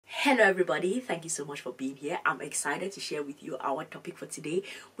Hello everybody, thank you so much for being here. I'm excited to share with you our topic for today,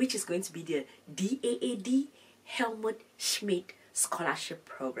 which is going to be the DAAD Helmut-Schmidt Scholarship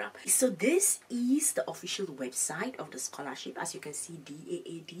Program. So this is the official website of the scholarship, as you can see,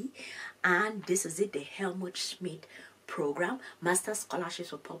 DAAD, and this is it, the Helmut-Schmidt Program, Master Scholarships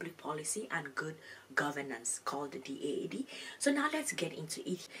for Public Policy and Good Governance, called the DAAD. So now let's get into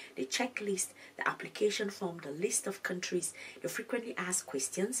it. The checklist, the application form, the list of countries, the frequently asked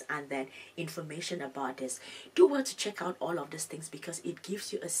questions, and then information about this. Do well to check out all of these things because it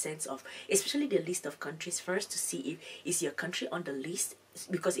gives you a sense of, especially the list of countries first, to see if is your country on the list.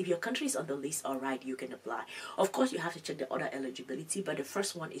 Because if your country is on the list, all right, you can apply. Of course, you have to check the other eligibility, but the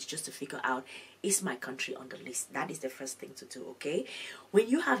first one is just to figure out, is my country on the list? That is the first thing to do, okay? When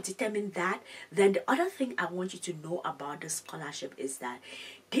you have determined that, then the other thing I want you to know about the scholarship is that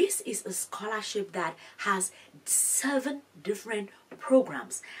this is a scholarship that has 7 different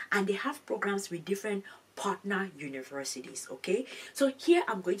programs, and they have programs with different partner universities, okay? So here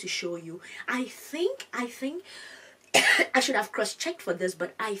I'm going to show you, I think I should have cross-checked for this,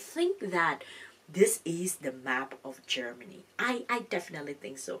 but I think that this is the map of Germany. I definitely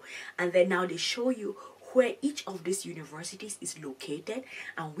think so. And then now they show you where each of these universities is located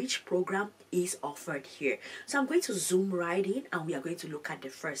and which program is offered here. So I'm going to zoom right in and we are going to look at the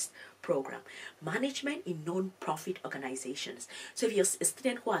first program, Management in Non-Profit Organizations. So if you're a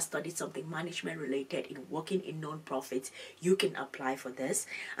student who has studied something management related in working in non-profits, you can apply for this,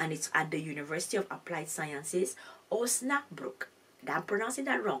 and it's at the University of Applied Sciences, Osnabrück. I'm pronouncing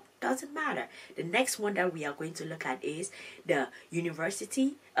that wrong, doesn't matter. The next one that we are going to look at is the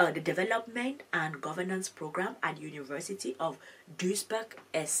the Development and Governance Program at University of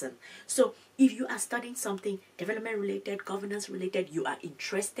Duisburg-Essen. So if you are studying something development related, governance related, you are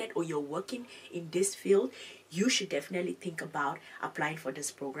interested or you're working in this field, you should definitely think about applying for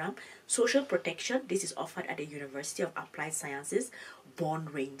this program. Social Protection, this is offered at the University of Applied Sciences,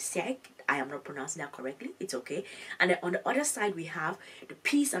 Bonn-Rhein-Sieg. I am not pronouncing that correctly, it's okay. And then on the other side, we have the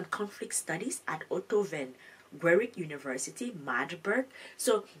Peace and Conflict Studies at Otto von Guericke University, Magdeburg.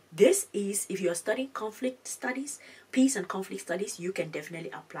 So this is, if you're studying conflict studies, peace and conflict studies, you can definitely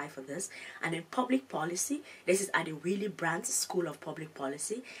apply for this. And then Public Policy, this is at the Willy Brandt School of Public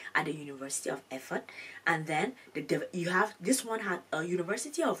Policy at the University of Erfurt. And then you have this one at a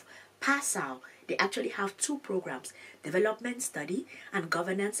University of Passau. They actually have 2 programs, Development Study and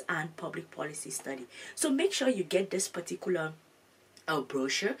Governance and Public Policy Study. So make sure you get this particular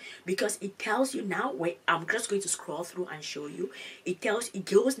brochure, because it tells you now, where I'm just going to scroll through and show you, it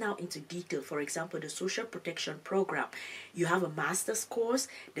goes now into detail. For example, the Social Protection Program, you have a master's course,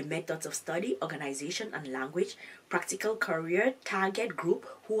 the methods of study, organization and language, practical career, target group,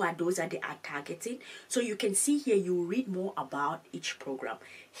 who are those that they are targeting. So you can see here, you read more about each program.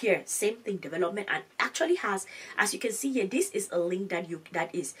 Here, same thing, development, and actually has, as you can see here, this is a link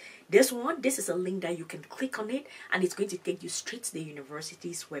this is a link that you can click on it and it's going to take you straight to the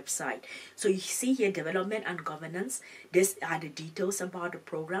university's website. So you see here, development and governance, these are the details about the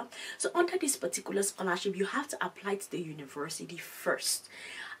program. So under this particular scholarship, you have to apply to the university first.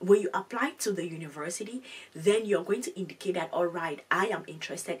 When you apply to the university, then you're going to indicate that, all right, I am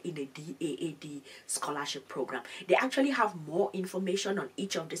interested in the DAAD scholarship program. They actually have more information on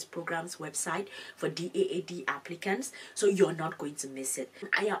each of these programs' website for DAAD applicants, so you're not going to miss it.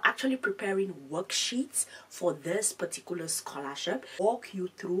 I am actually preparing worksheets for this particular scholarship, walk you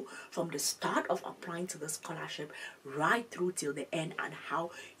through from the start of applying to the scholarship right through till the end, and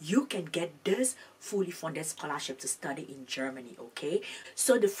how you can get this fully funded scholarship to study in Germany, okay?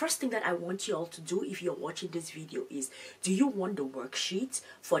 So the first thing that I want you all to do, if you're watching this video, is, do you want the worksheets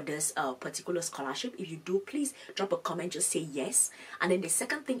for this particular scholarship? If you do, please drop a comment, just say yes. And then the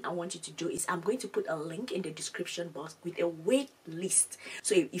second thing I want you to do is, I'm going to put a link in the description box with a wait list.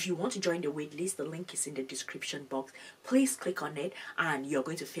 So if you want to join the wait list, the link is in the description box. Please click on it and you're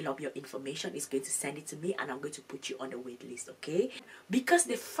going to fill up your information. It's going to send it to me and I'm going to put you on the wait list, okay? Because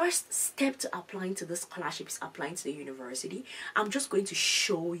the first step to applying to the scholarship is applying to the university, I'm just going to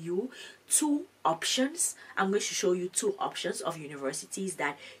show you 2 options. I'm going to show you 2 options of universities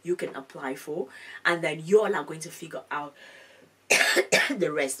that you can apply for, and then you all are going to figure out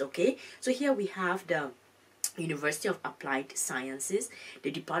the rest, okay? So here we have the University of Applied Sciences,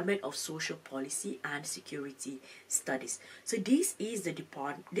 the Department of Social Policy and Security Studies. So this is the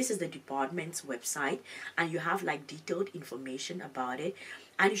department's website, and you have like detailed information about it.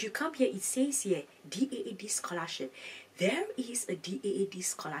 And if you come here, it says here DAAD scholarship. There is a DAAD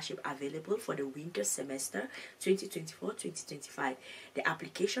scholarship available for the winter semester 2024-2025. The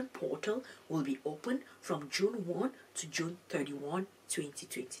application portal will be open from June 1 to June 31,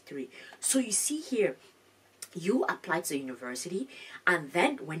 2023. So you see here, you apply to the university, and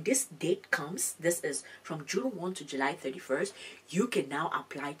then when this date comes, this is from June 1 to July 31st, you can now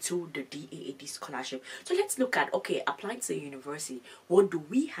apply to the DAAD scholarship. So let's look at, okay, applying to the university, what do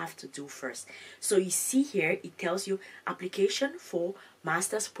we have to do first? So you see here, it tells you application for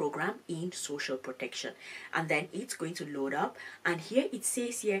master's program in social protection, and then it's going to load up, and here it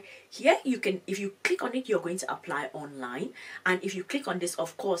says here you can, if you click on it, you're going to apply online. And if you click on this,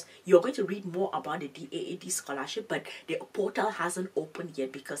 of course, you're going to read more about the DAAD scholarship, but the portal hasn't opened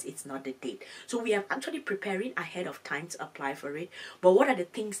yet because it's not the date. So we are actually preparing ahead of time to apply for it. But what are the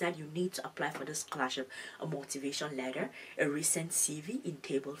things that you need to apply for this scholarship? A motivation letter, a recent CV in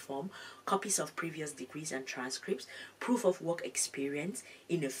table form, copies of previous degrees and transcripts, proof of work experience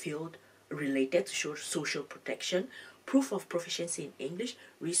in a field related to social protection, proof of proficiency in English,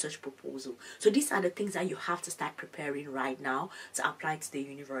 research proposal. So these are the things that you have to start preparing right now to apply to the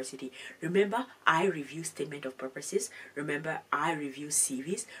university. Remember, I review statement of purposes. Remember, I review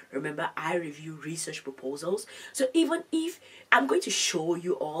CVs. Remember, I review research proposals. So even if I'm going to show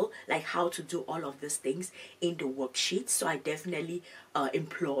you all like how to do all of these things in the worksheet, so I definitely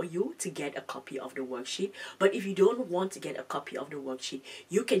implore you to get a copy of the worksheet. But if you don't want to get a copy of the worksheet,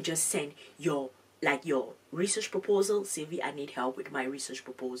 you can just send your research proposal. CV, I need help with my research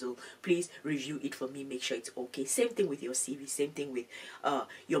proposal, please review it for me, make sure it's okay. Same thing with your CV, same thing with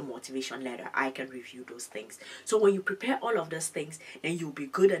your motivation letter. I can review those things. So when you prepare all of those things, then you'll be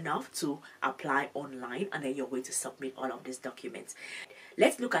good enough to apply online, and then you're going to submit all of these documents.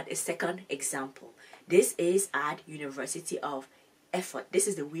 Let's look at a second example. This is at University of Effort. This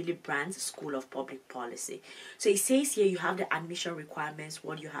is the Willy Brandt School of Public Policy. So it says here you have the admission requirements,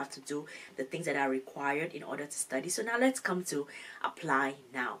 what you have to do, the things that are required in order to study. So now let's come to apply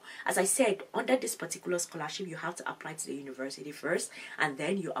now. As I said, under this particular scholarship, you have to apply to the university first, and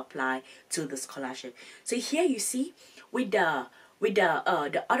then you apply to the scholarship. So here you see with the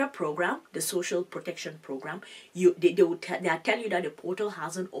other program, the social protection program, they are telling you that the portal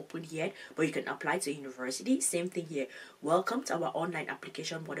hasn't opened yet, but you can apply to university. Same thing here. Welcome to our online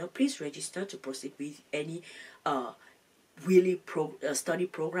application model. Please register to proceed with any study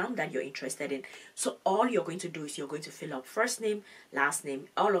program that you're interested in. So all you're going to do is you're going to fill out first name, last name,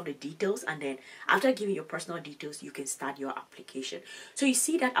 all of the details, and then after giving your personal details, you can start your application. So you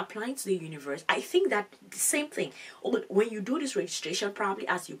see that applying to the university, I think that the same thing. When you do this registration, probably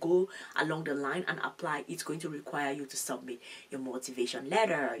as you go along the line and apply, it's going to require you to submit your motivation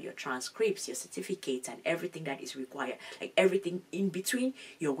letter, your transcripts, your certificates, and everything that is required. Like everything in between,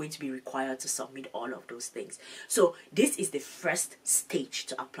 you're going to be required to submit all of those things. So this is the first stage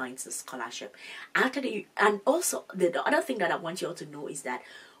to applying to the scholarship. And also the other thing that I want you all to know is that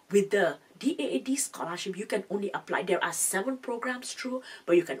with the DAAD scholarship, you can only apply. There are 7 programs through,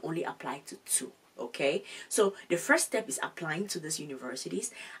 but you can only apply to 2. Okay, so the first step is applying to these universities,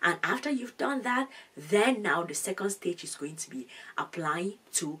 and after you've done that, then now the second stage is going to be applying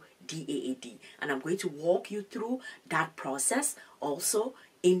to DAAD, and I'm going to walk you through that process also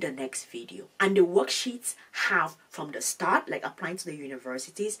in the next video. And the worksheets have from the start, like applying to the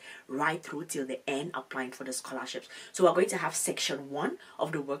universities, right through till the end, applying for the scholarships. So we're going to have section 1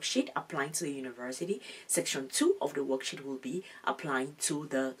 of the worksheet, applying to the university. Section 2 of the worksheet will be applying to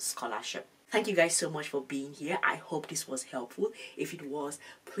the scholarship. Thank you guys so much for being here. I hope this was helpful. If it was,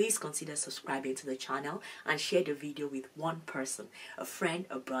 please consider subscribing to the channel and share the video with one person, a friend,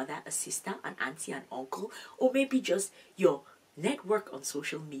 a brother, a sister, an auntie, an uncle, or maybe just your network on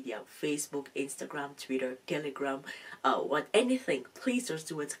social media, Facebook, Instagram, Twitter, Telegram, anything. Please just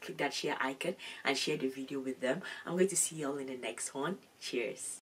do it, click that share icon and share the video with them. I'm going to see you all in the next one. Cheers.